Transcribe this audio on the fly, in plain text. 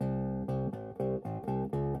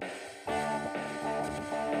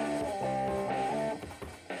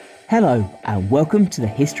Hello and welcome to the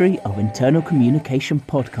History of Internal Communication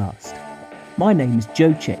podcast. My name is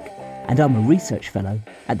Joe Chick and I'm a research fellow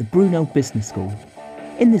at the Brunel Business School.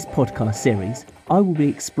 In this podcast series, I will be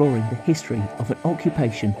exploring the history of an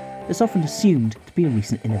occupation that's often assumed to be a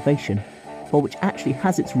recent innovation, but which actually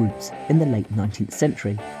has its roots in the late 19th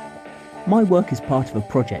century. My work is part of a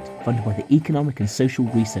project funded by the Economic and Social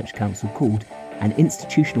Research Council called An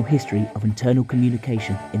Institutional History of Internal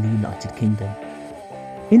Communication in the United Kingdom.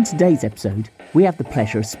 In today's episode, we have the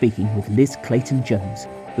pleasure of speaking with Liz Clayton-Jones,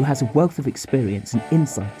 who has a wealth of experience and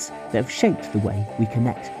insights that have shaped the way we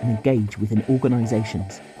connect and engage within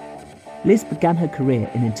organisations. Liz began her career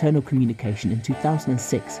in internal communication in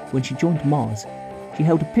 2006 when she joined Mars. She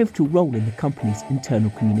held a pivotal role in the company's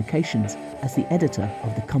internal communications as the editor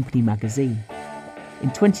of the company magazine.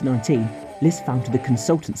 In 2019, Liz founded the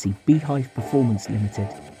consultancy Beehive Performance Limited.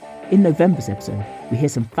 In November's episode, we hear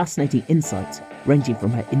some fascinating insights ranging from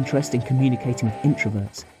her interest in communicating with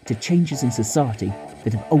introverts to changes in society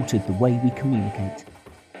that have altered the way we communicate.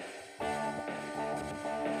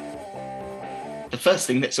 The first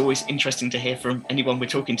thing that's always interesting to hear from anyone we're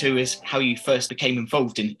talking to is how you first became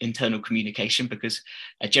involved in internal communication, because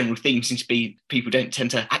a general theme seems to be people don't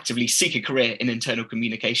tend to actively seek a career in internal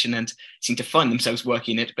communication and seem to find themselves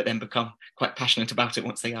working it, but then become quite passionate about it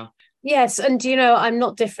once they are. Yes, and I'm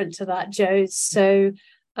not different to that, Joe. So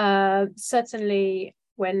certainly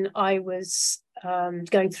when I was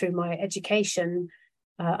going through my education,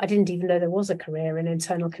 I didn't even know there was a career in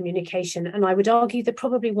internal communication, and I would argue there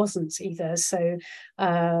probably wasn't either. So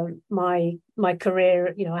my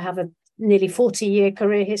career, I have a nearly 40-year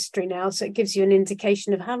career history now, so it gives you an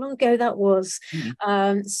indication of how long ago that was.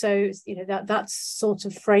 So that sort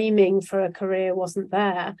of framing for a career wasn't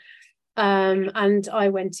there. And I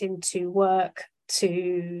went into work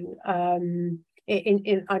to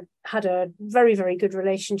I had a very, very good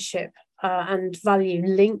relationship and value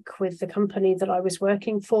link with the company that I was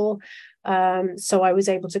working for. So I was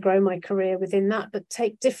able to grow my career within that, but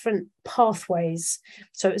take different pathways.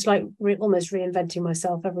 So it was like almost reinventing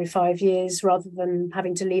myself every 5 years. Rather than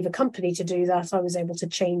having to leave a company to do that, I was able to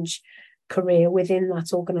change career within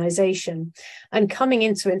that organisation. And coming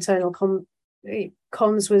into internal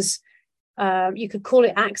comms was, you could call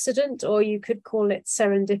it accident or you could call it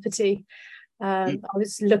serendipity. I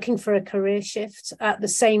was looking for a career shift at the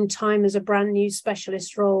same time as a brand new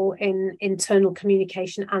specialist role in internal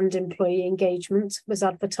communication and employee engagement was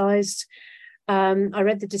advertised. I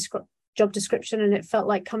read the job description and it felt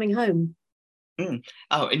like coming home.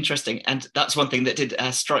 Oh, interesting. And that's one thing that did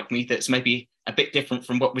strike me that's maybe a bit different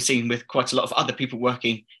from what we're seeing with quite a lot of other people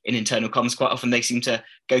working in internal comms. Quite often they seem to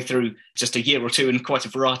go through just a year or two in quite a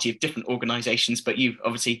variety of different organisations, but you've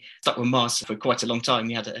obviously stuck with Mars for quite a long time.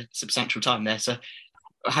 You had a substantial time there. So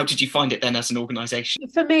how did you find it then as an organisation?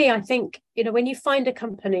 For me, I think, when you find a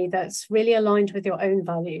company that's really aligned with your own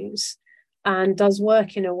values and does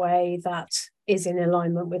work in a way that is in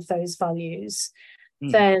alignment with those values,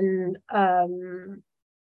 then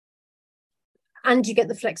and you get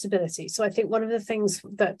the flexibility. So I think one of the things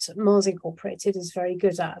that Mars Incorporated is very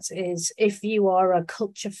good at is if you are a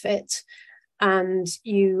culture fit and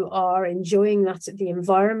you are enjoying the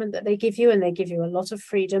environment that they give you, and they give you a lot of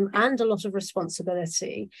freedom and a lot of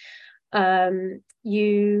responsibility, they are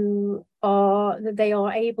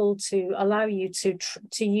able to allow you to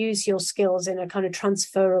use your skills in a kind of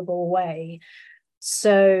transferable way.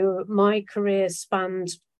 So my career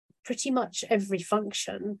spanned pretty much every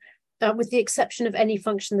function, with the exception of any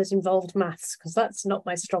function that involved maths, because that's not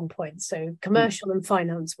my strong point. So commercial and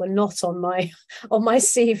finance were not on my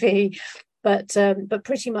CV, but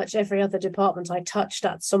pretty much every other department I touched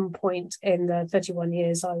at some point in the 31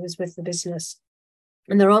 years I was with the business.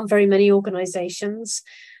 And there aren't very many organisations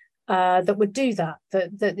that would do that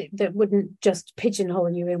wouldn't just pigeonhole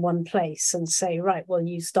you in one place and say, right, well,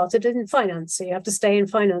 you started in finance, so you have to stay in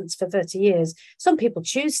finance for 30 years. Some people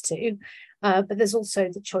choose to, but there's also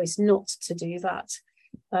the choice not to do that.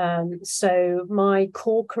 So my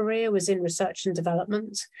core career was in research and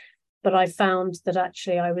development, but I found that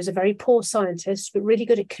actually I was a very poor scientist, but really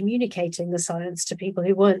good at communicating the science to people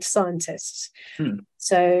who weren't scientists.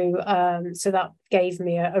 So that gave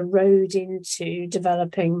me a road into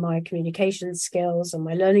developing my communication skills and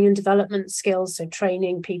my learning and development skills. So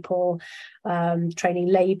training people, training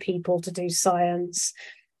lay people to do science.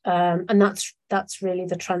 And that's really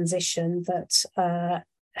the transition that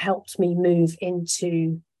helped me move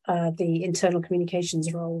into the internal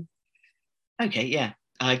communications role. Okay, yeah.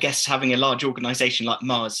 I guess having a large organisation like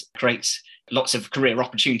Mars creates lots of career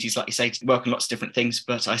opportunities, like you say, to work on lots of different things.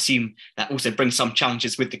 But I assume that also brings some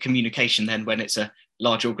challenges with the communication then when it's a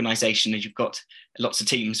large organization and you've got lots of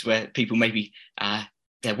teams where people maybe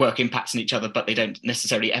their work impacts on each other, but they don't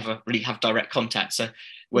necessarily ever really have direct contact. So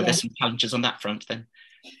were there some challenges on that front then?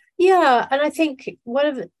 Yeah, and I think one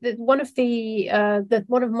of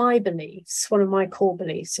my beliefs, one of my core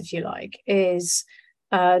beliefs, if you like, is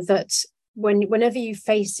that whenever you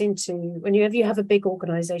have a big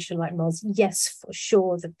organization like Mars, yes, for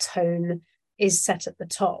sure, the tone is set at the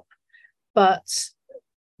top, but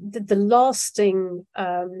the lasting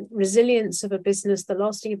resilience of a business, the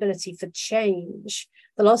lasting ability for change,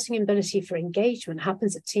 the lasting ability for engagement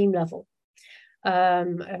happens at team level.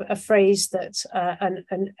 A phrase that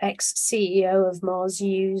an ex-CEO of Mars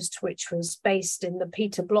used, which was based in the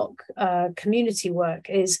Peter Block community work,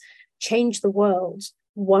 is change the world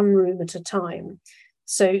one room at a time.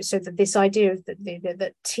 So that this idea of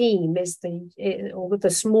that team is the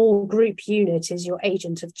small group unit is your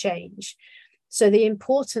agent of change. So the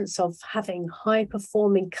importance of having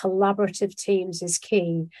high-performing collaborative teams is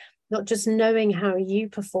key. Not just knowing how you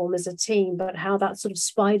perform as a team, but how that sort of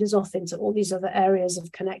spiders off into all these other areas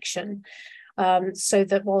of connection. So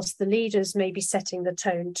that whilst the leaders may be setting the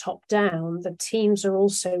tone top down, the teams are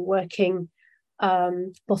also working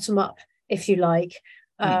bottom up, if you like,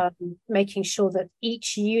 making sure that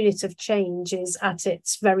each unit of change is at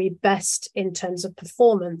its very best in terms of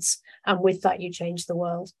performance. And with that, you change the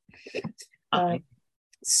world.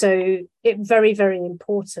 So it's very, very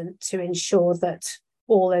important to ensure that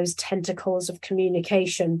all those tentacles of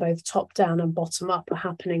communication, both top down and bottom up, are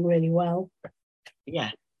happening really well.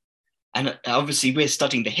 Yeah. And obviously we're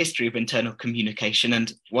studying the history of internal communication.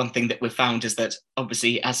 And one thing that we've found is that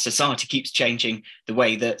obviously as society keeps changing, the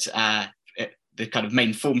way that the kind of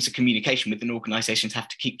main forms of communication within organizations have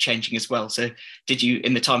to keep changing as well. So did you,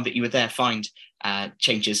 in the time that you were there, find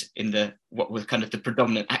changes in what were kind of the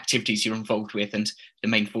predominant activities you're involved with and the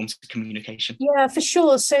main forms of communication? Yeah, for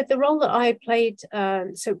sure. So the role that I played,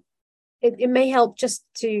 it may help just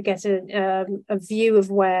to get a view of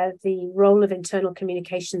where the role of internal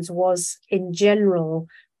communications was in general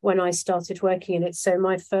when I started working in it. So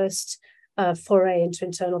my first foray into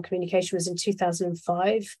internal communication was in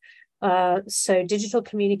 2005. So digital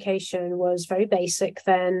communication was very basic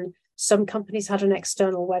then. Some companies had an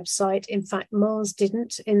external website. In fact, Mars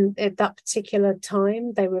didn't at that particular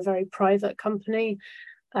time. They were a very private company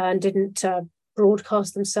and didn't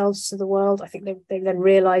broadcast themselves to the world. I think they then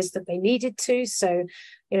realized that they needed to. So,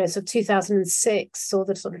 so 2006 saw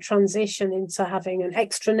the sort of transition into having an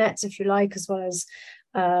extranet, if you like, as well as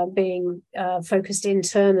being focused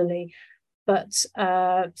internally. But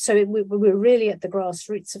so we were really at the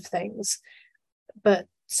grassroots of things. But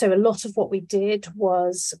so a lot of what we did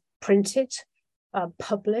was printed,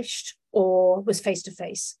 published, or was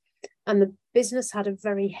face-to-face. And the business had a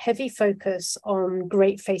very heavy focus on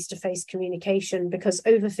great face-to-face communication because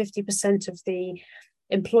over 50% of the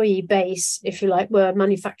employee base, if you like, were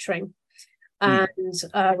manufacturing. And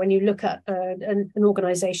when you look at an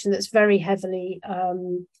organization that's very heavily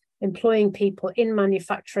employing people in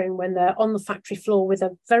manufacturing when they're on the factory floor with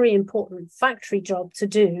a very important factory job to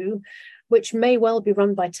do, which may well be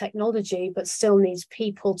run by technology, but still needs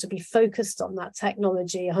people to be focused on that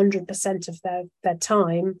technology 100% of their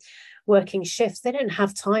time, working shifts, they don't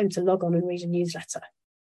have time to log on and read a newsletter.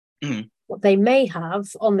 What they may have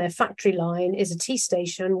on their factory line is a tea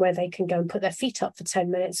station where they can go and put their feet up for 10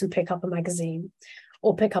 minutes and pick up a magazine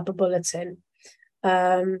or pick up a bulletin,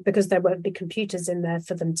 because there won't be computers in there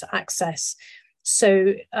for them to access.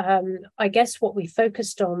 So I guess what we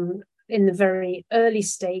focused on in the very early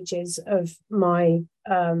stages of my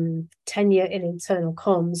tenure in internal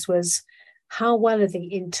comms was how well are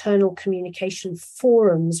the internal communication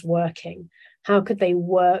forums working? How could they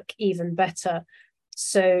work even better?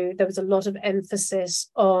 So there was a lot of emphasis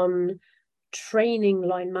on training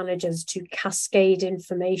line managers to cascade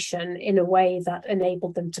information in a way that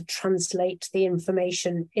enabled them to translate the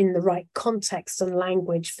information in the right context and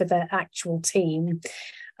language for their actual team.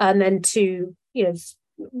 And then to,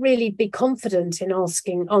 really be confident in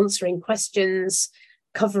answering questions,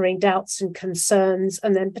 covering doubts and concerns,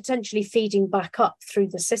 and then potentially feeding back up through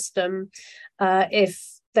the system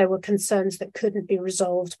if there were concerns that couldn't be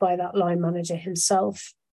resolved by that line manager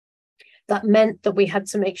himself. That meant that we had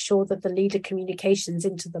to make sure that the leader communications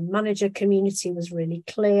into the manager community was really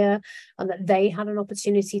clear and that they had an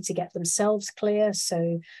opportunity to get themselves clear.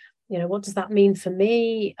 So, what does that mean for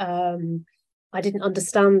me? I didn't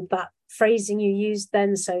understand that phrasing you used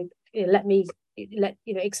then, so let me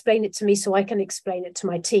explain it to me so I can explain it to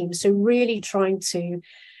my team. So really trying to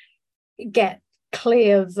get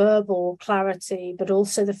clear verbal clarity, but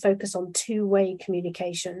also the focus on two-way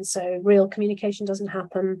communication. So real communication doesn't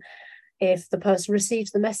happen if the person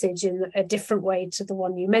receives the message in a different way to the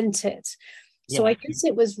one you meant it. So I guess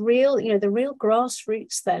it was real, the real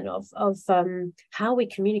grassroots then of how we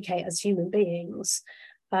communicate as human beings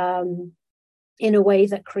in a way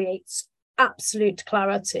that creates absolute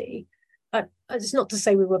clarity. It's not to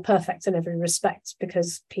say we were perfect in every respect,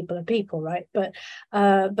 because people are people, right? But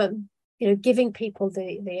giving people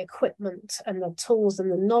the equipment and the tools and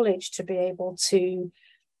the knowledge to be able to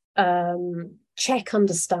check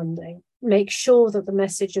understanding, make sure that the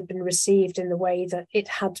message had been received in the way that it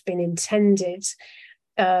had been intended,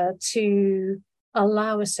 to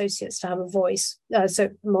allow associates to have a voice. So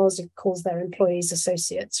Mars calls their employees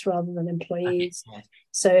associates rather than employees. Okay.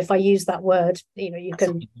 So if I use that word, you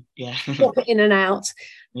can pop it in and out.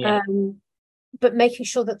 But making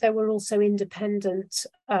sure that there were also independent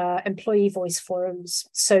employee voice forums,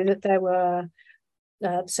 so that there were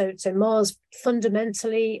so Mars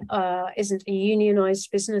fundamentally isn't a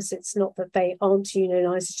unionized business. It's not that they aren't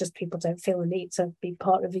unionized, it's just people don't feel the need to be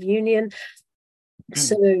part of a union.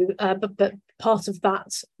 So but part of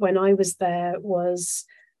that when I was there was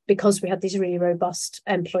because we had these really robust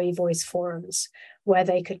employee voice forums where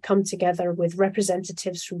they could come together with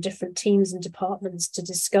representatives from different teams and departments to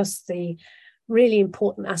discuss the really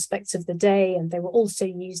important aspects of the day. And they were also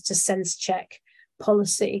used to sense check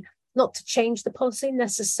policy, not to change the policy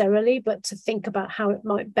necessarily, but to think about how it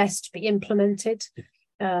might best be implemented,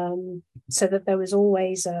 so that there was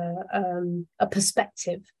always a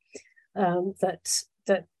perspective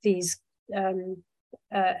that these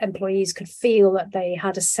employees could feel that they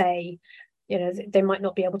had a say. They might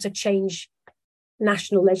not be able to change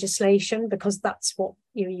national legislation because that's what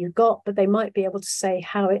you got, but they might be able to say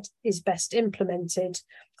how it is best implemented,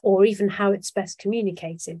 or even how it's best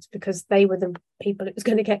communicated, because they were the people it was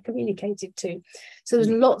going to get communicated to. So there's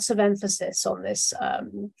lots of emphasis on this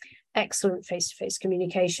excellent face-to-face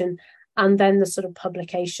communication, and then the sort of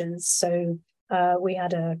publications. So we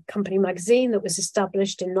had a company magazine that was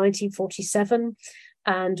established in 1947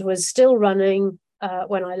 and was still running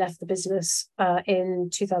when I left the business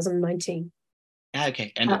in 2019.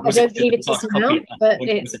 Okay, and I don't believe it is now, but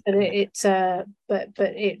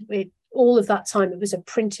it all of that time it was a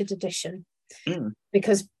printed edition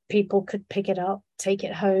because people could pick it up, take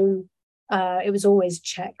it home. It was always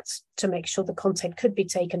checked to make sure the content could be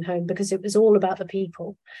taken home, because it was all about the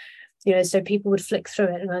people. So people would flick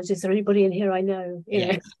through it and is there anybody in here I know?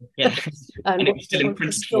 And it was still in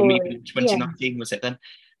printed form in 2019, was it then?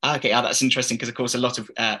 Okay, that's interesting, because of course a lot of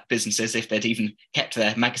businesses, if they'd even kept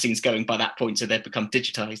their magazines going by that point, so they'd become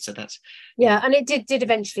digitized. So that's and it did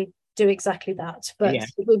eventually do exactly that, but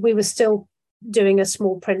we were still doing a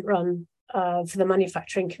small print run for the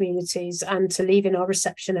manufacturing communities and to leave in our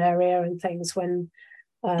reception area and things when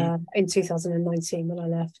in 2019 when I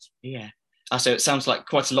left. So it sounds like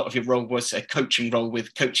quite a lot of your role was a coaching role,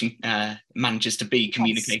 with coaching managers to be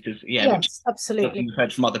communicators. Yes, absolutely. We've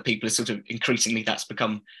heard from other people is sort of increasingly that's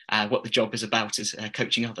become what the job is about, is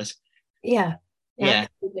coaching others.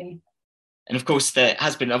 Absolutely. And of course, there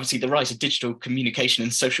has been obviously the rise of digital communication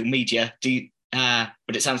and social media.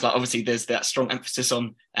 But it sounds like obviously there's that strong emphasis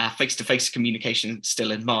on face-to-face communication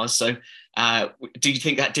still in Mars. So do you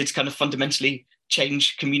think that did kind of fundamentally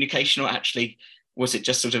change communication, or actually was it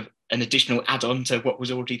just sort of an additional add-on to what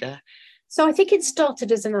was already there? So I think it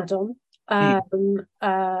started as an add-on.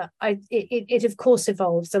 It of course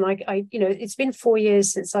evolves, and I it's been 4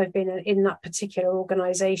 years since I've been in that particular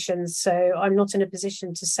organisation, so I'm not in a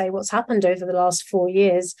position to say what's happened over the last 4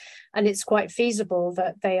 years. And it's quite feasible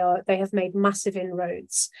that they have made massive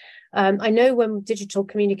inroads. I know when digital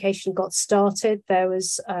communication got started, there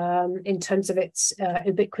was in terms of its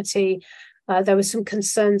ubiquity, there were some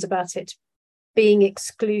concerns about it being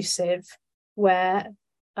exclusive, where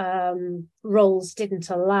roles didn't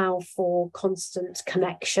allow for constant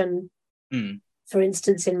connection. For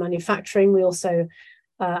instance, in manufacturing, we also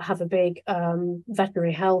have a big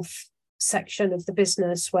veterinary health section of the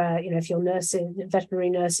business where, if you're veterinary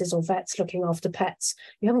nurses or vets looking after pets,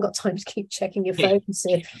 you haven't got time to keep checking your phone to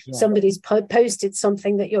see if somebody's posted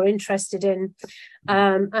something that you're interested in.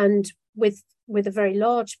 And with a very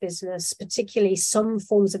large business, particularly some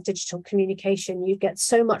forms of digital communication, you get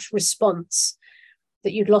so much response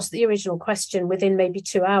that you'd lost the original question within maybe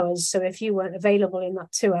 2 hours. So if you weren't available in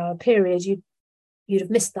that 2-hour period, you'd have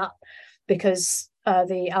missed that, because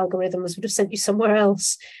the algorithms would have sent you somewhere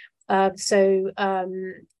else. There was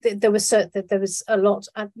a lot,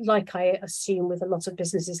 like I assume with a lot of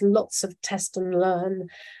businesses, lots of test and learn.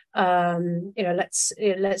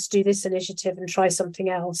 Let's do this initiative and try something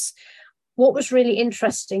else. What was really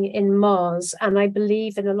interesting in Mars, and I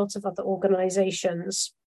believe in a lot of other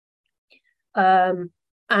organizations, and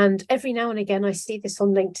And every now and again, I see this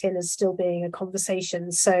on LinkedIn as still being a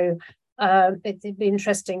conversation. So it'd be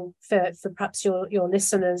interesting for perhaps your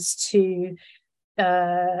listeners to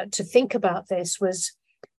think about this, was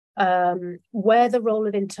where the role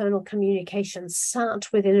of internal communication sat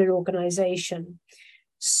within an organization.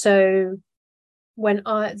 So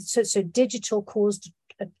so digital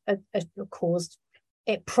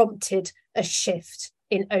it prompted a shift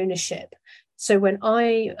in ownership. So when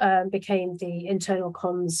I became the internal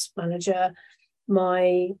comms manager,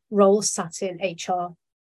 my role sat in HR,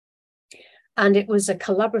 and it was a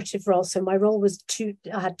collaborative role. So my role was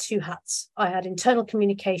I had two hats. I had internal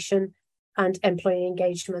communication and employee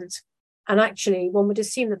engagement. And actually, one would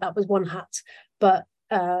assume that was one hat, but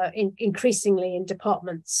increasingly in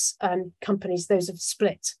departments and companies, those have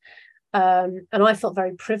split. And I felt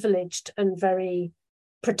very privileged and very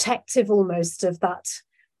protective almost of that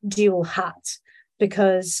dual hat,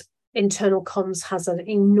 because internal comms has an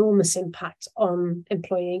enormous impact on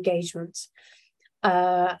employee engagement.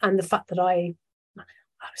 And the fact that I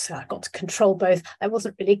got to control both. I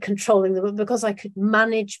wasn't really controlling them, but because I could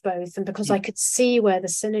manage both and because I could see where the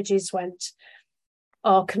synergies went,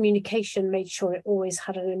 our communication made sure it always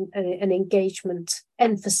had an engagement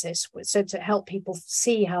emphasis, so to help people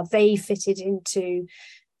see how they fitted into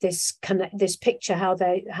this picture, how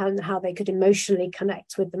they could emotionally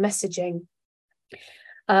connect with the messaging.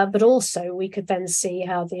 But also we could then see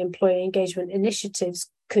how the employee engagement initiatives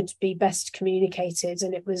could be best communicated,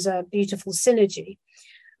 and it was a beautiful synergy.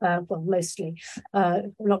 Well, mostly.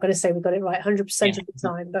 I'm not going to say we got it right 100% of the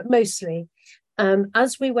time, but mostly.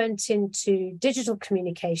 As we went into digital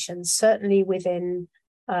communications, certainly within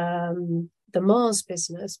the Mars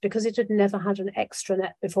business, because it had never had an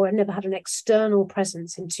extranet before, it never had an external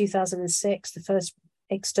presence. In 2006, the first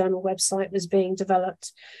external website was being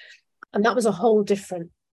developed, and that was a whole different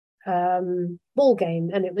ball game,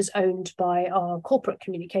 and it was owned by our corporate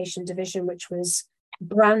communication division, which was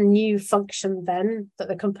brand new function then that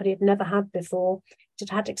the company had never had before. It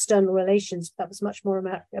had external relations, but that was much more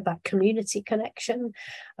about community connection.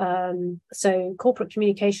 So corporate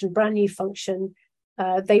communication, brand new function.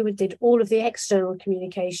 They did all of the external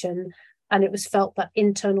communication, and it was felt that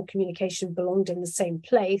internal communication belonged in the same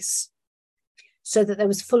place, so that there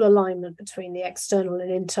was full alignment between the external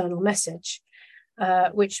and internal message.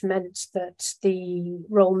 Which meant that the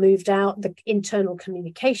role moved out, the internal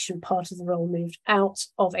communication part of the role moved out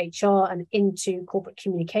of HR and into corporate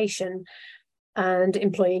communication, and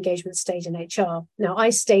employee engagement stayed in HR. Now,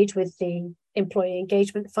 I stayed with the employee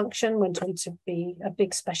engagement function, went on to be a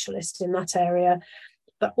big specialist in that area,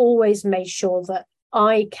 but always made sure that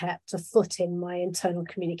I kept a foot in my internal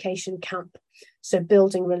communication camp. So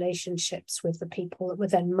building relationships with the people that were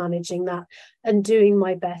then managing that, and doing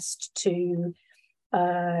my best to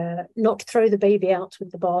not throw the baby out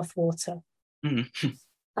with the bathwater.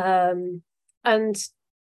 And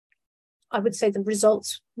I would say the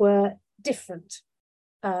results were different.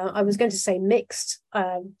 I was going to say mixed.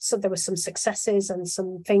 So there were some successes and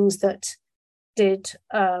some things that did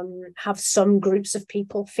have some groups of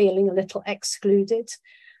people feeling a little excluded.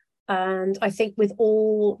 And I think with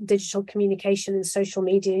all digital communication and social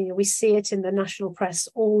media, we see it in the national press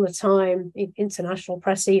all the time, international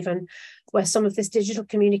press even, where some of this digital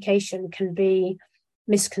communication can be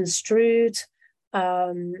misconstrued.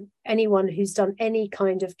 Anyone who's done any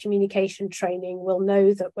kind of communication training will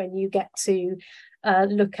know that when you get to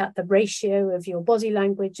look at the ratio of your body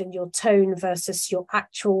language and your tone versus your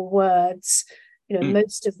actual words,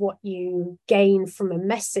 most of what you gain from a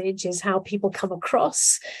message is how people come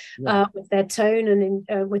across with their tone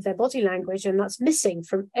and with their body language, and that's missing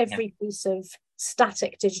from every piece of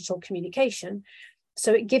static digital communication.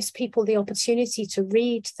 So it gives people the opportunity to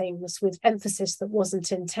read things with emphasis that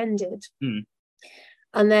wasn't intended.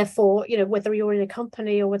 And therefore, whether you're in a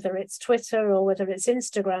company or whether it's Twitter or whether it's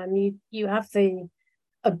Instagram, you have the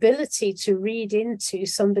ability to read into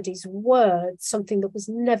somebody's words something that was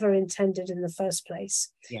never intended in the first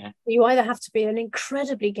place. You either have to be an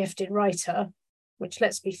incredibly gifted writer, which,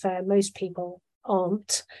 let's be fair, most people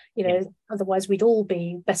aren't, otherwise we'd all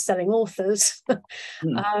be best-selling authors,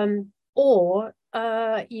 or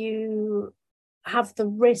you have the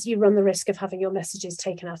risk, you run the risk of having your messages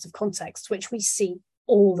taken out of context, which we see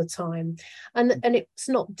all the time, and it's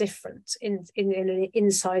not different in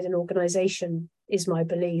inside an organization, is my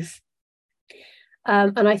belief.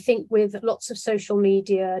 And I think with lots of social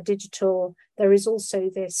media, digital, there is also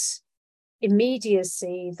this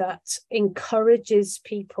immediacy that encourages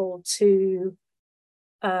people to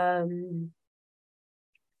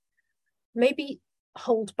maybe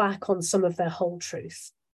hold back on some of their whole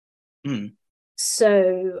truth.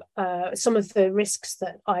 So some of the risks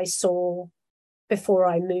that I saw before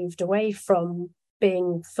I moved away from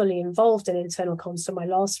being fully involved in internal comms, so my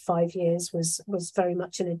last 5 years was very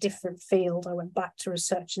much in a different field. I went back to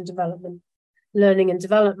research and development, learning and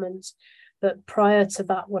development. But prior to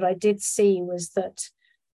that, what I did see was that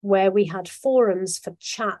where we had forums for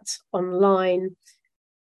chat online,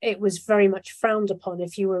 it was very much frowned upon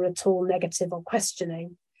if you were at all negative or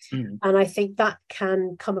questioning. And I think that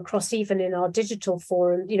can come across even in our digital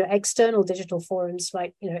forum, external digital forums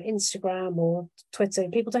like, Instagram or Twitter.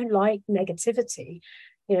 People don't like negativity.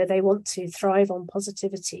 They want to thrive on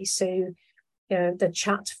positivity. So, the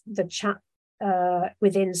chat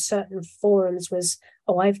within certain forums was,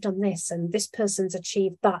 oh, I've done this and this person's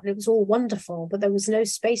achieved that. And it was all wonderful, but there was no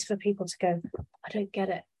space for people to go, I don't get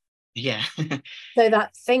it. Yeah. So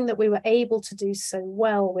that thing that we were able to do so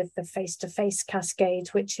well with the face-to-face cascade,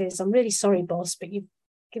 which is, I'm really sorry, boss, but you've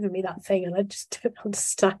given me that thing and I just don't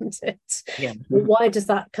understand it. Yeah. Why does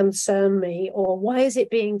that concern me? Or why is it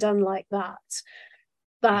being done like that?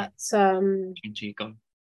 That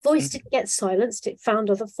voice didn't get silenced. It found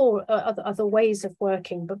other ways of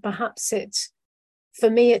working, but perhaps it, for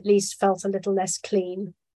me at least, felt a little less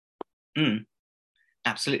clean.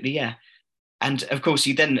 Absolutely, yeah. And of course,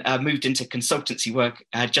 you then moved into consultancy work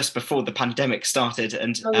just before the pandemic started.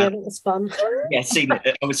 And that was fun. Yeah, seen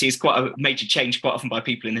that obviously it's quite a major change quite often by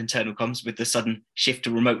people in internal comms with the sudden shift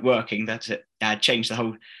to remote working that changed the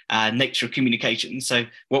whole nature of communication. So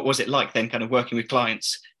what was it like then kind of working with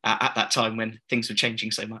clients at that time when things were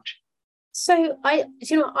changing so much? So I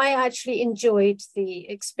actually enjoyed the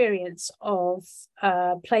experience of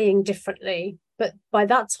playing differently. But by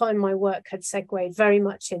that time, my work had segued very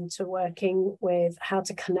much into working with how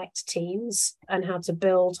to connect teams and how to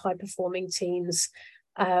build high-performing teams,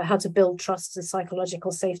 how to build trust and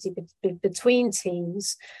psychological safety between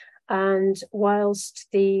teams. And whilst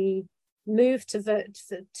the move to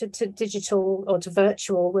digital or to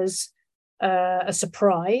virtual was a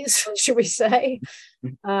surprise, should we say,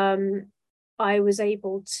 I was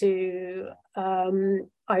able to,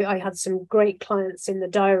 I had some great clients in the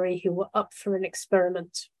diary who were up for an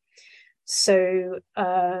experiment. So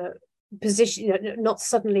not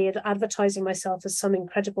suddenly advertising myself as some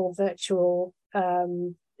incredible virtual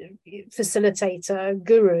facilitator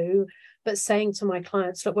guru, but saying to my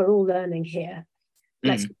clients, look, we're all learning here.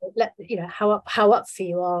 How up for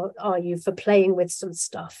you are you for playing with some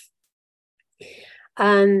stuff?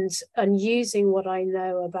 And using what I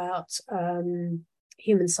know about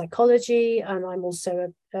human psychology, and I'm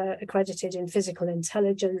also accredited in physical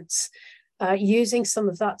intelligence, using some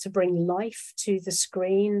of that to bring life to the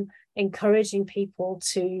screen, encouraging people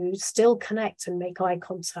to still connect and make eye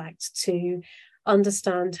contact, to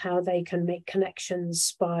understand how they can make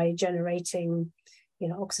connections by generating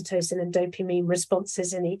oxytocin and dopamine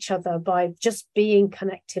responses in each other by just being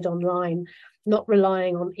connected online, not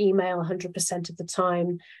relying on email 100% of the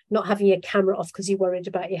time, not having your camera off because you're worried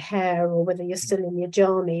about your hair or whether you're still in your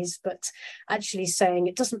jammies, but actually saying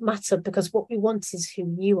it doesn't matter because what we want is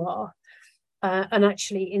who you are. And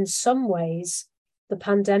actually, in some ways, the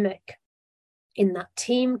pandemic in that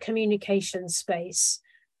team communication space,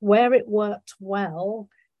 where it worked well,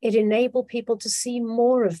 it enabled people to see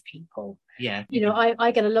more of people. Yeah.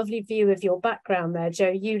 I get a lovely view of your background there, Joe.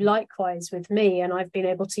 You likewise with me, and I've been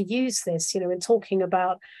able to use this, in talking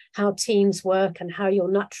about how teams work and how your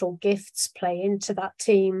natural gifts play into that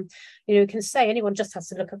team. You can say anyone just has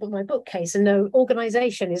to look up at my bookcase and know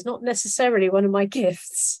organization is not necessarily one of my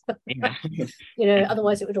gifts. Yeah.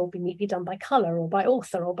 Otherwise it would all be neatly done by color or by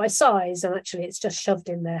author or by size, and actually it's just shoved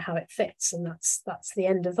in there how it fits, and that's the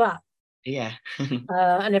end of that. Yeah.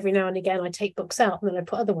 And every now and again I take books out and then I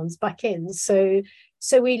put other ones back in. So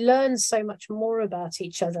we learn so much more about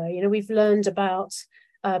each other. We've learned about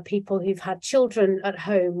people who've had children at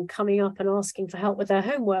home coming up and asking for help with their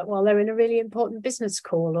homework while they're in a really important business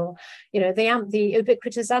call, or the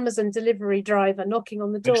ubiquitous Amazon delivery driver knocking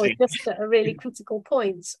on the door just at a really critical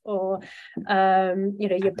point, or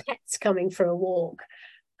your pets coming for a walk.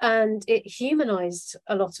 And it humanized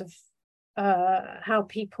a lot of how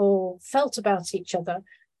people felt about each other.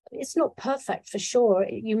 It's not perfect for sure.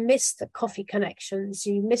 You miss the coffee connections,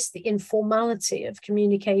 you miss the informality of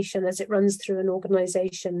communication as it runs through an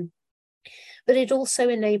organization. But it also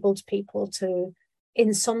enabled people to,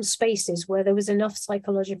 in some spaces where there was enough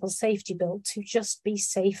psychological safety built, to just be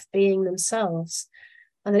safe being themselves.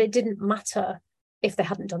 And that it didn't matter if they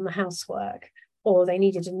hadn't done the housework, or they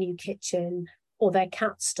needed a new kitchen, or their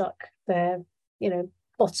cat stuck their,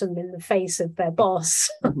 bottom in the face of their boss.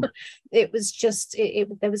 It was just,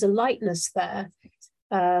 there was a lightness there.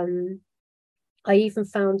 I even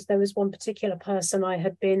found there was one particular person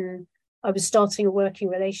I was starting a working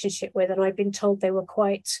relationship with, and I'd been told they were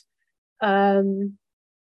quite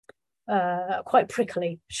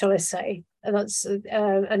prickly, shall I say, and that's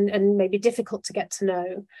and maybe difficult to get to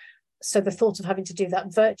know. So the thought of having to do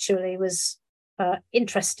that virtually was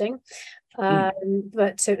interesting.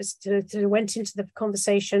 But it was to went into the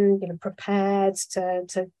conversation, prepared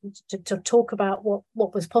to talk about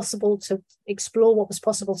what was possible, to explore what was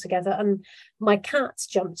possible together. And my cat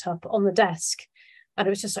jumped up on the desk, and it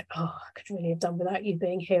was just like, oh, I could really have done without you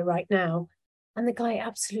being here right now. And the guy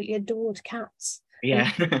absolutely adored cats.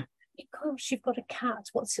 Yeah. Gosh, you've got a cat.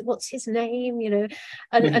 What's his name?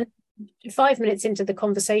 And 5 minutes into the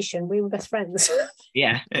conversation, we were best friends.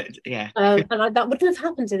 Yeah. And that wouldn't have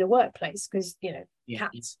happened in a workplace because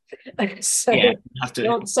cats. So there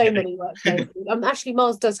aren't so many workplaces. Actually,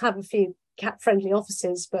 Mars does have a few cat-friendly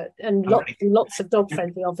offices, and lots of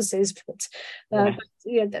dog-friendly offices. But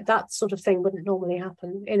that sort of thing wouldn't normally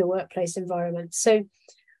happen in a workplace environment. So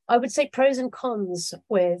I would say pros and cons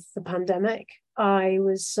with the pandemic. I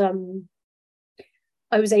was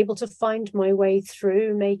able to find my way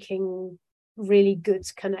through making really good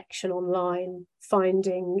connection online,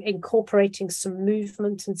 incorporating some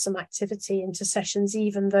movement and some activity into sessions,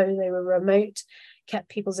 even though they were remote, kept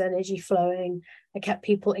people's energy flowing. I kept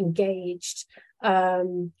people engaged,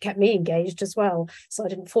 kept me engaged as well, so I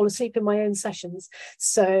didn't fall asleep in my own sessions.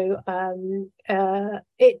 So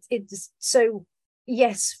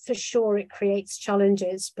yes, for sure, it creates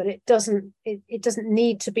challenges, but it doesn't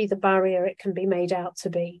need to be the barrier it can be made out to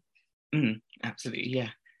be. Absolutely, yeah.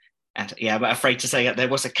 And I'm afraid to say that there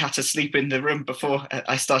was a cat asleep in the room before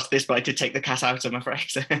I started this, but I did take the cat out, I'm afraid.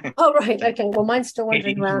 Oh, right, okay. Well, mine's still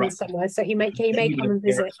wandering around somewhere, so he may come and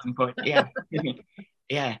visit. At some point. Yeah.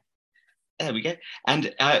 Yeah. There we go.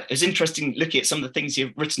 And it's interesting looking at some of the things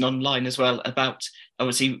you've written online as well about,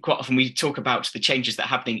 obviously, quite often we talk about the changes that are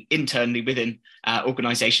happening internally within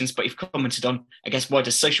organisations, but you've commented on, I guess, wider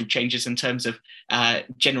social changes in terms of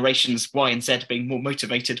generations Y and Z being more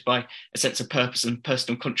motivated by a sense of purpose and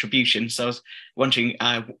personal contribution. So I was wondering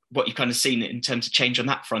what you've kind of seen in terms of change on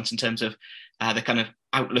that front, in terms of the kind of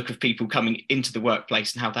outlook of people coming into the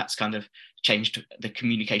workplace and how that's kind of changed the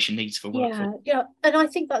communication needs for workforce. Yeah, and I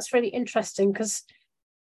think that's really interesting because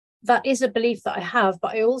that is a belief that I have,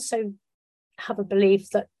 but I also have a belief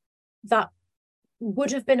that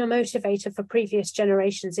would have been a motivator for previous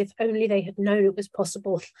generations if only they had known it was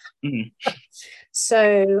possible.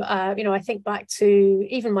 So I think back to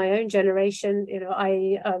even my own generation.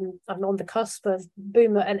 I'm on the cusp of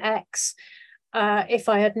Boomer and X. If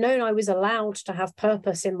I had known I was allowed to have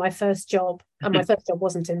purpose in my first job, and my first job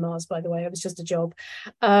wasn't in Mars, by the way, it was just a job,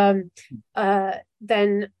 then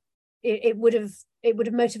it would have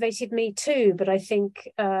motivated me too. But I think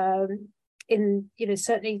certainly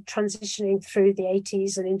transitioning through the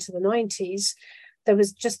 80s and into the 90s, there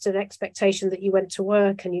was just an expectation that you went to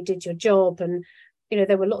work and you did your job, and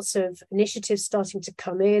there were lots of initiatives starting to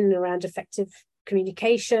come in around effective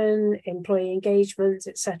communication, employee engagement,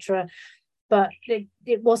 etc. But it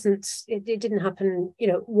didn't happen,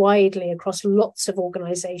 widely across lots of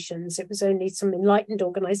organizations. It was only some enlightened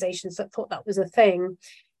organizations that thought that was a thing.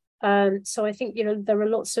 So I think, there are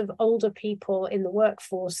lots of older people in the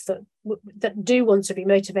workforce that do want to be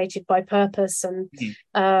motivated by purpose and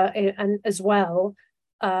as well.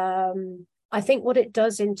 I think what it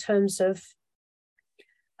does in terms of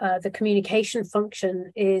the communication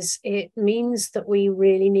function is it means that we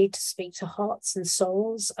really need to speak to hearts and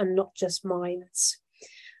souls and not just minds.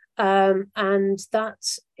 And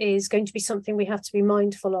that is going to be something we have to be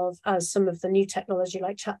mindful of as some of the new technology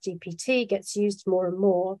like ChatGPT gets used more and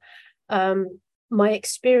more. My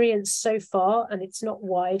experience so far, and it's not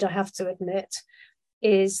wide, I have to admit,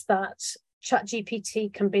 is that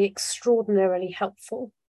ChatGPT can be extraordinarily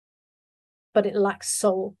helpful, but it lacks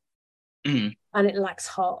soul. And it lacks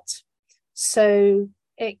heart. So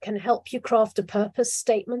it can help you craft a purpose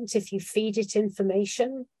statement if you feed it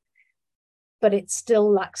information, but it still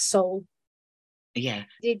lacks soul. Yeah,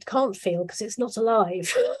 it can't feel because it's not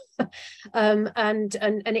alive. And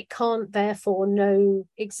it can't therefore know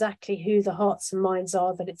exactly who the hearts and minds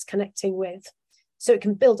are that it's connecting with. So it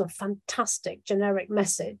can build a fantastic generic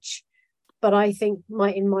message, but I think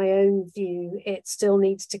in my own view, it still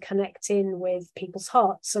needs to connect in with people's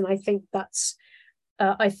hearts. And I think that's,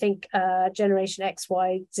 Generation X,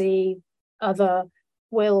 Y, Z, other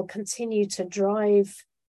will continue to drive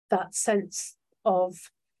that sense of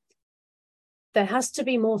there has to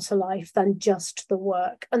be more to life than just the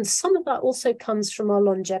work. And some of that also comes from our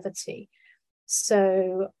longevity.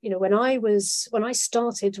 So, when I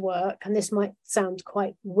started work, and this might sound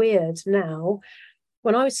quite weird now,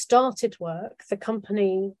 when I started work, the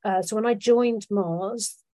company, so when I joined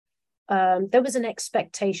Mars, there was an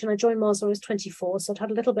expectation. I joined Mars when I was 24, so I'd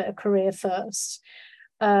had a little bit of career first.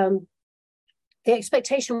 The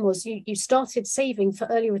expectation was you started saving for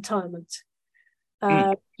early retirement.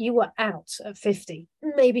 You were out at 50,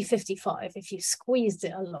 maybe 55 if you squeezed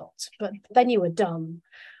it a lot, but then you were done.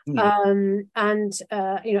 As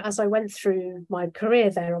I went through my career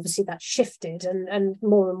there, obviously that shifted, and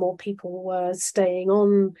more people were staying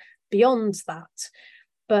on beyond that.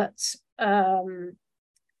 But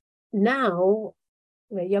now,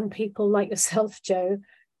 young people like yourself, Joe,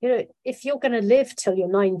 if you're going to live till you're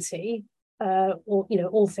 90, or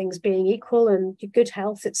all things being equal and your good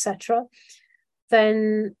health, etc.,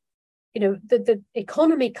 then the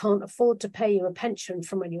economy can't afford to pay you a pension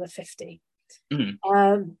from when you were 50.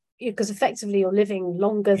 Because effectively you're living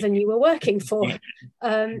longer than you were working for.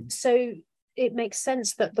 So it makes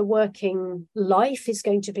sense that the working life is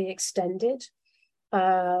going to be extended.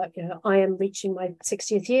 I am reaching my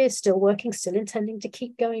 60th year, still working, still intending to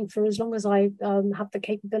keep going for as long as I have the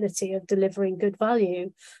capability of delivering good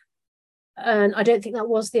value. And I don't think that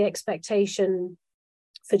was the expectation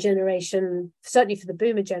for certainly for the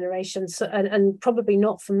boomer generation, and probably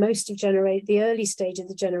not for most of the early stage of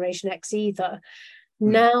the Generation X either.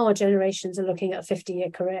 Now our generations are looking at a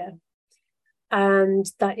 50-year career, and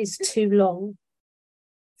that is too long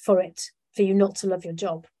for you not to love your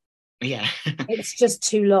job. Yeah. It's just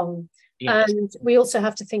too long. Yes. And we also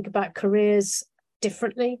have to think about careers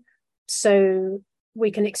differently. So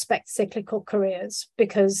we can expect cyclical careers,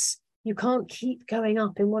 because you can't keep going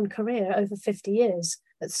up in one career over 50 years.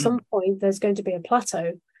 At some point, there's going to be a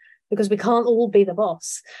plateau, because we can't all be the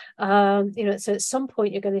boss. So at some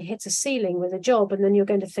point, you're going to hit a ceiling with a job, and then you're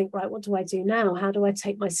going to think, right, what do I do now? How do I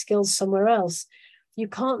take my skills somewhere else? You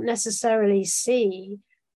can't necessarily see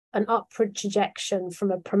an upward trajectory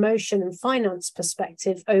from a promotion and finance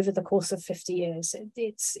perspective over the course of 50 years.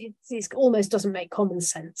 It almost doesn't make common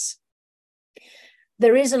sense.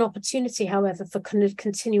 There is an opportunity, however, for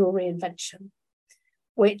continual reinvention,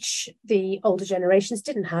 which the older generations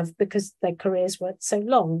didn't have because their careers were so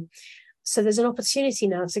long. So there's an opportunity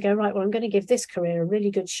now to go, right, well, I'm going to give this career a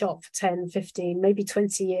really good shot for 10, 15, maybe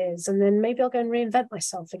 20 years, and then maybe I'll go and reinvent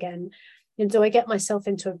myself again. Do I get myself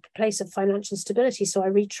into a place of financial stability so I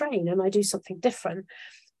retrain and I do something different?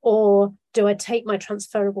 Or do I take my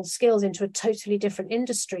transferable skills into a totally different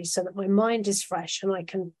industry so that my mind is fresh and I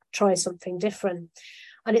can try something different?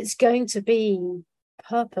 And it's going to be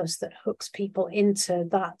purpose that hooks people into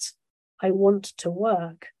that. I want to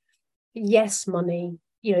work. Yes, money,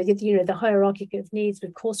 the hierarchy of needs.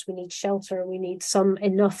 Of course, we need shelter and we need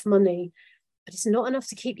enough money, but it's not enough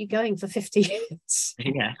to keep you going for 50 years.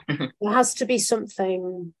 Yeah. There has to be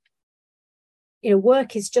something,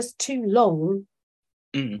 work is just too long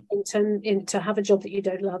to have a job that you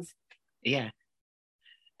don't love. Yeah.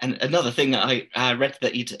 And another thing that I read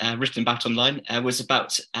that you'd written about online was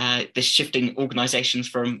about this shifting organisations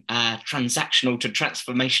from transactional to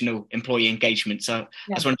transformational employee engagement. So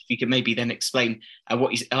I was wondering if you could maybe then explain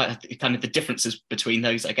what is kind of the differences between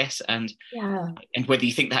those, I guess, and whether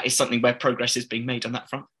you think that is something where progress is being made on that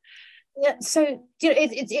front. Yeah, so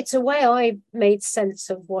it's a way I made sense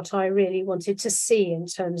of what I really wanted to see in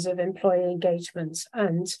terms of employee engagement,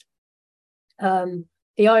 and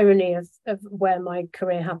the irony of where my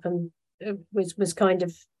career happened was kind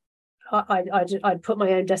of I'd put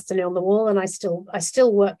my own destiny on the wall, and I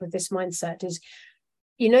still work with this mindset: is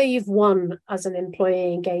you've won as an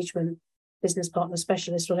employee engagement business partner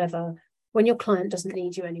specialist, whatever, when your client doesn't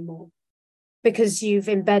need you anymore, because you've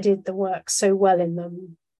embedded the work so well in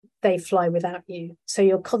them. They fly without you, so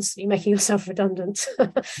you're constantly making yourself redundant.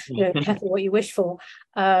 Careful what you wish for.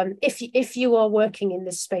 If you are working in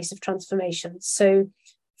this space of transformation. So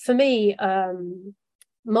for me,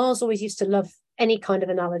 Mars always used to love any kind of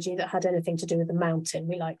analogy that had anything to do with the mountain.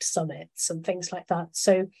 We liked summits and things like that.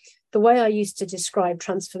 So the way I used to describe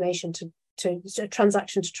transformation to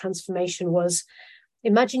transaction to transformation was,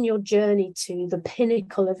 imagine your journey to the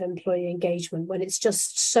pinnacle of employee engagement, when it's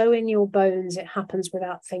just so in your bones, it happens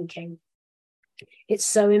without thinking. It's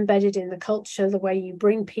so embedded in the culture, the way you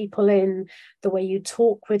bring people in, the way you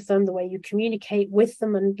talk with them, the way you communicate with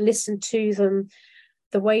them and listen to them,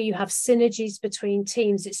 the way you have synergies between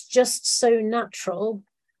teams. It's just so natural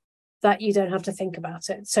that you don't have to think about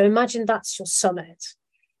it. So imagine that's your summit.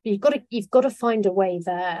 You've got to find a way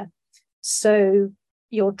there. So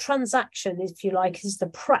your transaction, if you like, is the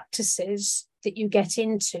practices that you get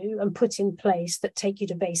into and put in place that take you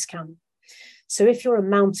to base camp. So if you're a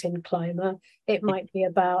mountain climber, it might be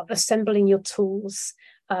about assembling your tools,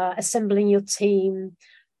 assembling your team,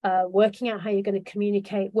 working out how you're going to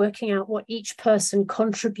communicate, working out what each person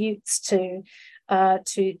contributes to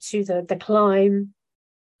the climb,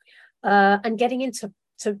 and getting into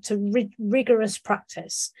rigorous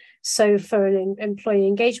practice. So for an employee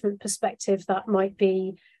engagement perspective, that might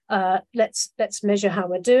be let's measure how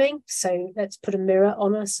we're doing. So let's put a mirror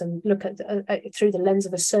on us and look at through the lens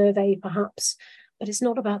of a survey, perhaps. But it's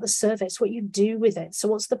not about the survey; it's what you do with it. So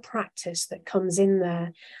what's the practice that comes in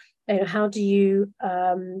there? How do you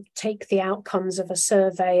take the outcomes of a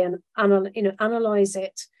survey and analyze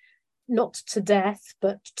it, not to death,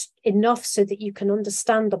 but enough so that you can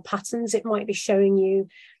understand the patterns it might be showing you,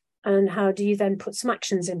 and how do you then put some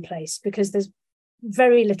actions in place? Because there's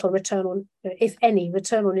very little return on, if any,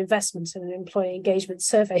 return on investment in an employee engagement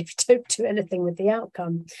survey if you don't do anything with the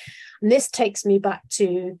outcome. And this takes me back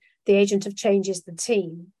to the agent of change is the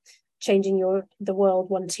team, changing the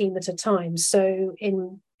world one team at a time. So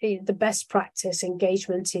in the best practice,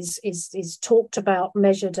 engagement is talked about,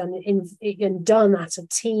 measured, and done at a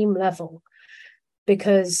team level.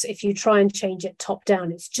 Because if you try and change it top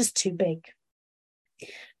down, it's just too big.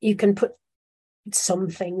 You can put some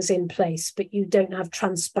things in place, but you don't have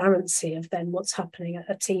transparency of then what's happening at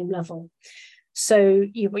a team level. So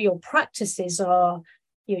your practices are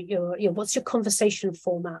your what's your conversation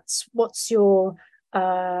formats? What's your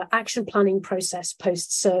action planning process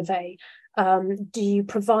post survey? Do you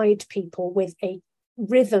provide people with a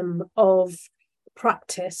rhythm of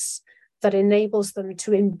practice that enables them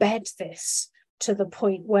to embed this to the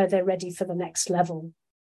point where they're ready for the next level?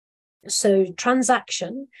 So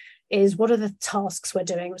transaction is, what are the tasks we're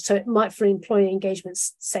doing? So it might, for employee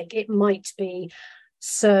engagement's sake, it might be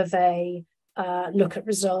survey, look at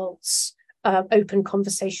results, open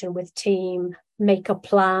conversation with team, make a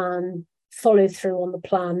plan, follow through on the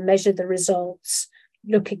plan, measure the results,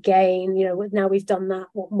 look again, now we've done that,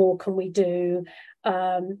 what more can we do?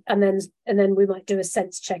 And then we might do a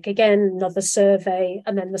sense check again, another survey,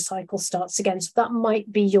 and then the cycle starts again. So that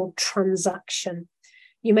might be your transaction.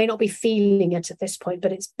 You may not be feeling it at this point,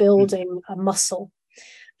 but it's building a muscle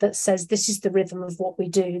that says, this is the rhythm of what we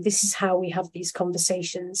do. This is how we have these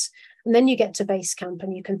conversations. And then you get to base camp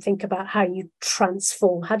and you can think about how you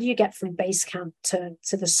transform. How do you get from base camp to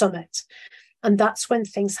the summit? And that's when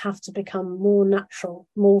things have to become more natural,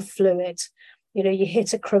 more fluid. You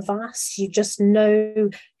hit a crevasse, you just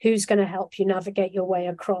know who's going to help you navigate your way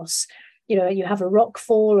across. You have a rock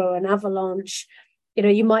fall or an avalanche.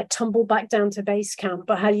 You might tumble back down to base camp,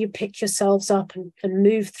 but how do you pick yourselves up and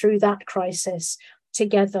move through that crisis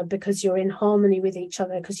together, because you're in harmony with each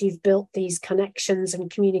other, because you've built these connections and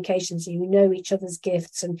communications, you know each other's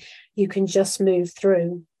gifts, and you can just move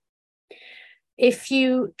through. If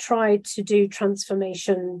you try to do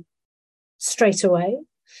transformation straight away,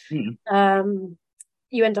 you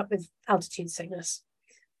end up with altitude sickness.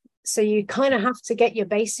 So you kind of have to get your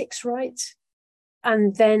basics right.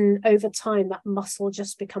 And then over time, that muscle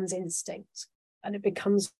just becomes instinct and it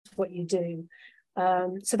becomes what you do.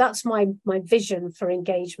 So that's my vision for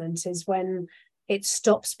engagement, is when it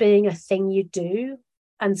stops being a thing you do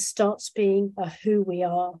and starts being a who we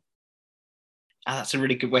are. That's a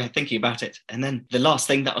really good way of thinking about it. And then the last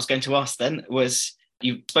thing that I was going to ask then was,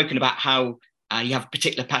 you've spoken about how you have a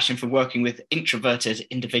particular passion for working with introverted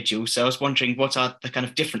individuals. So I was wondering, what are the kind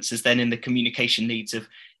of differences then in the communication needs of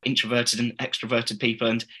introverted and extroverted people?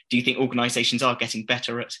 And do you think organisations are getting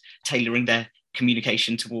better at tailoring their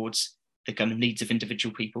communication towards the kind of needs of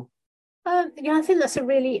individual people? Yeah, I think that's a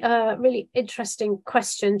really interesting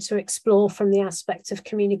question to explore from the aspect of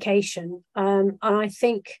communication. And I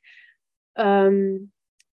think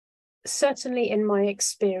certainly in my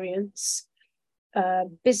experience,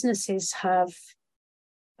 businesses have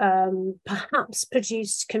perhaps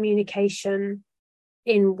produced communication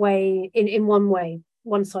in one way,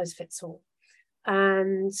 one size fits all.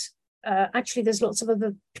 And actually, there's lots of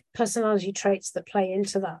other personality traits that play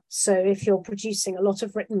into that. So if you're producing a lot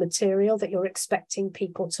of written material that you're expecting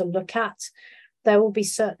people to look at, there will be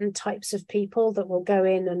certain types of people that will go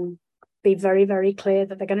in and be very, very clear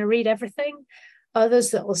that they're going to read everything.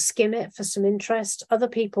 Others that will skim it for some interest. Other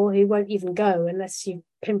people who won't even go unless you've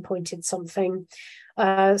pinpointed something.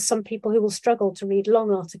 Some people who will struggle to read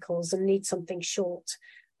long articles and need something short.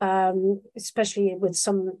 Especially with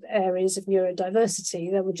some areas of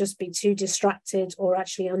neurodiversity, they will just be too distracted or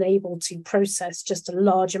actually unable to process just a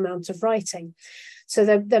large amount of writing. So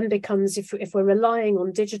there then becomes, if we're relying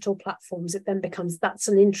on digital platforms, it then becomes, that's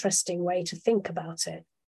an interesting way to think about it.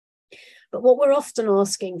 But what we're often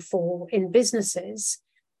asking for in businesses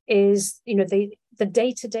is, the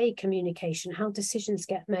day-to-day communication, how decisions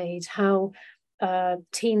get made, how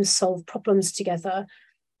teams solve problems together,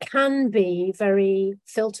 can be very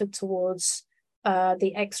filtered towards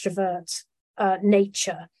the extrovert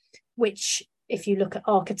nature, which, if you look at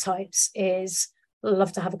archetypes, is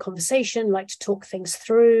love to have a conversation, like to talk things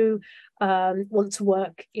through, want to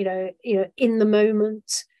work, in the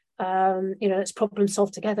moment, let's problem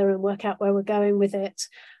solve together and work out where we're going with it.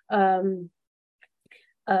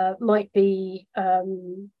 Might be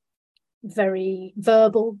very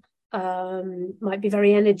verbal, might be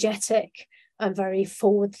very energetic and very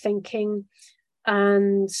forward thinking.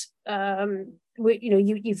 And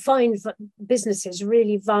you find businesses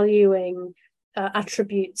really valuing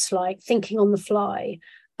attributes like thinking on the fly,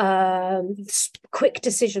 quick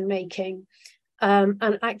decision making.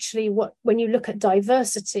 And actually, when you look at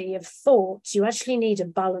diversity of thought, you actually need a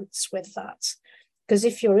balance with that. Because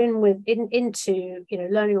if you're into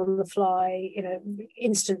learning on the fly,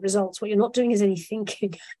 instant results, what you're not doing is any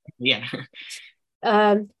thinking. Yeah.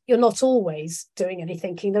 You're not always doing any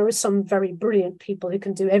thinking. There are some very brilliant people who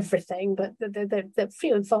can do everything, but they're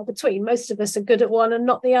few and far between. Most of us are good at one and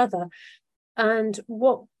not the other. And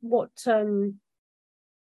what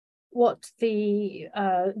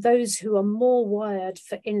those who are more wired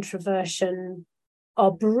for introversion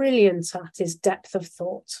are brilliant at is depth of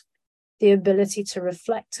thought, the ability to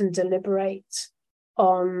reflect and deliberate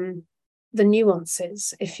on the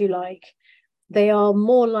nuances, if you like. They are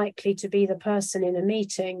more likely to be the person in a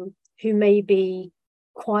meeting who may be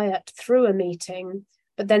quiet through a meeting,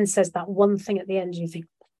 but then says that one thing at the end, and you think,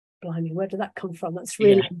 blimey, where did that come from? That's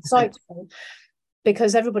really insightful,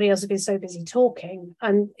 because everybody else has been so busy talking.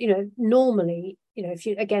 And, normally, if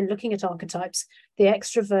you, again, looking at archetypes, the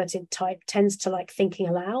extroverted type tends to like thinking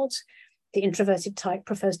aloud. The introverted type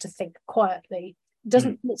prefers to think quietly.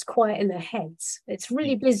 It's quiet in their heads. It's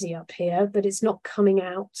really busy up here, but it's not coming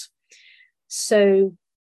out. So,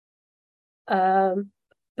 but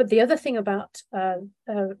the other thing about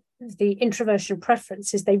the introversion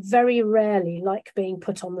preference is they very rarely like being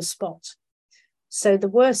put on the spot. So the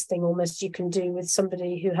worst thing almost you can do with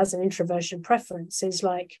somebody who has an introversion preference is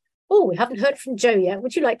like, oh, we haven't heard from Joe yet.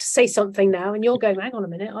 Would you like to say something now? And you're going, hang on a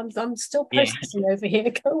minute, I'm still processing over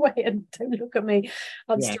here. Go away and don't look at me.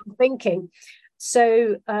 I'm still thinking.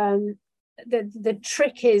 So the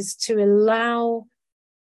trick is to allow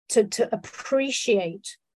to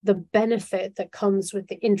appreciate the benefit that comes with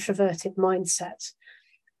the introverted mindset,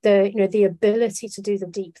 the ability to do the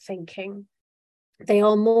deep thinking. They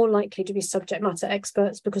are more likely to be subject matter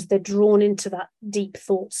experts because they're drawn into that deep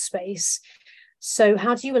thought space. So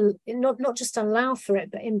how do you not just allow for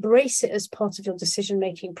it, but embrace it as part of your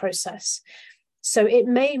decision-making process? So it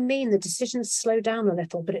may mean the decisions slow down a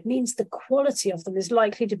little, but it means the quality of them is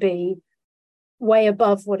likely to be way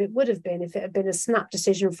above what it would have been if it had been a snap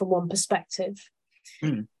decision from one perspective.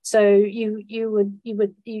 So you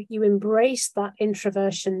embrace that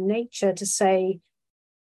introversion nature to say,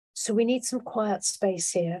 so we need some quiet space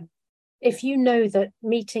here. If you know that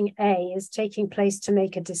meeting A is taking place to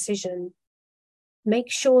make a decision,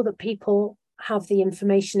 make sure that people have the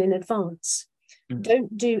information in advance.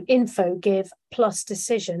 Don't do info give plus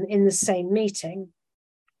decision in the same meeting.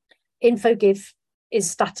 Info give is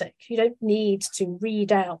static. You don't need to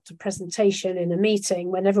read out a presentation in a meeting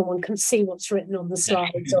when everyone can see what's written on the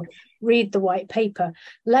slides or read the white paper.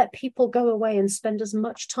 Let people go away and spend as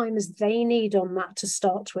much time as they need on that to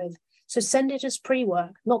start with. So send it as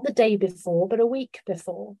pre-work, not the day before, but a week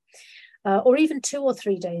before, or even 2 or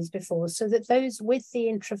 3 days before, so that those with the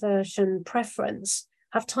introversion preference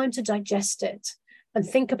have time to digest it and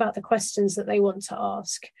think about the questions that they want to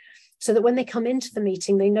ask, so that when they come into the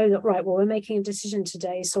meeting, they know that, right, well, we're making a decision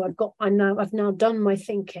today. So I've now done my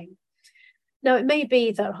thinking. Now, it may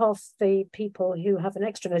be that half the people who have an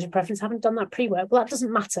extroverted preference haven't done that pre-work. Well, that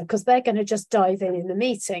doesn't matter because they're going to just dive in the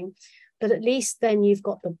meeting. But at least then you've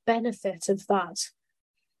got the benefit of that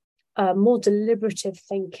more deliberative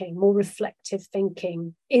thinking, more reflective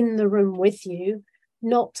thinking in the room with you,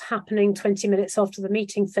 not happening 20 minutes after the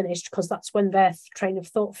meeting finished, because that's when their train of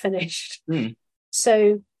thought finished.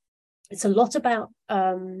 So it's a lot about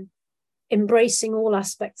embracing all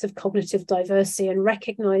aspects of cognitive diversity and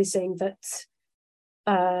recognizing that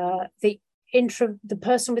the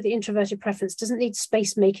person with the introverted preference doesn't need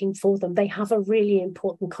space making for them. They have a really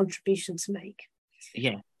important contribution to make.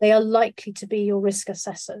 They are likely to be your risk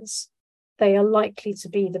assessors. They are likely to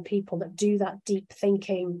be the people that do that deep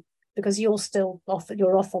thinking, because you're still off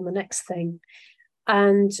on the next thing.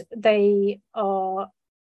 And they are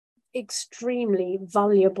extremely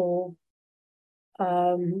valuable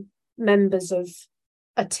members of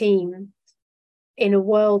a team in a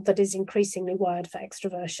world that is increasingly wired for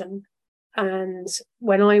extroversion. And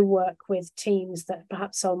when I work with teams that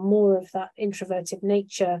perhaps are more of that introverted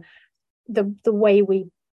nature, the way we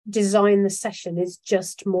design the session is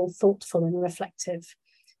just more thoughtful and reflective.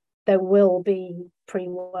 There will be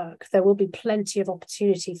pre-work. There will be plenty of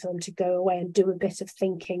opportunity for them to go away and do a bit of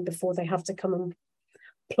thinking before they have to come and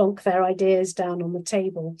plonk their ideas down on the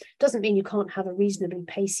table. Doesn't mean you can't have a reasonably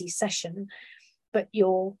pacey session, but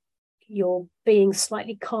you're being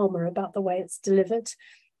slightly calmer about the way it's delivered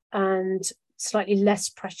and slightly less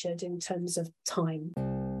pressured in terms of time.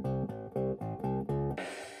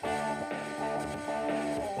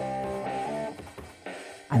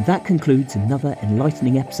 And that concludes another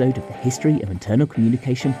enlightening episode of the History of Internal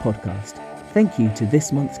Communication podcast. Thank you to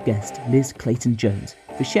this month's guest, Liz Clayton-Jones,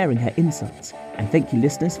 for sharing her insights. And thank you,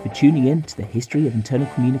 listeners, for tuning in to the History of Internal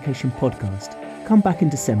Communication podcast. Come back in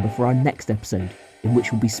December for our next episode, in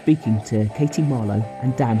which we'll be speaking to Katie Marlowe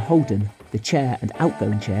and Dan Holden, the chair and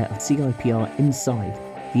outgoing chair of CIPR Inside,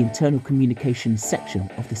 the internal communications section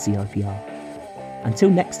of the CIPR. Until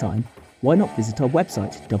next time, why not visit our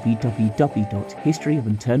website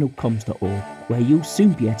www.historyofinternalcomms.org, where you'll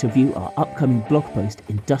soon be able to view our upcoming blog post,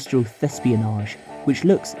 Industrial Thespionage, which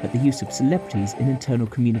looks at the use of celebrities in internal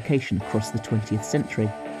communication across the 20th century.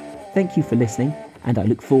 Thank you for listening, and I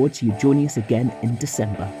look forward to you joining us again in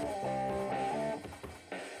December.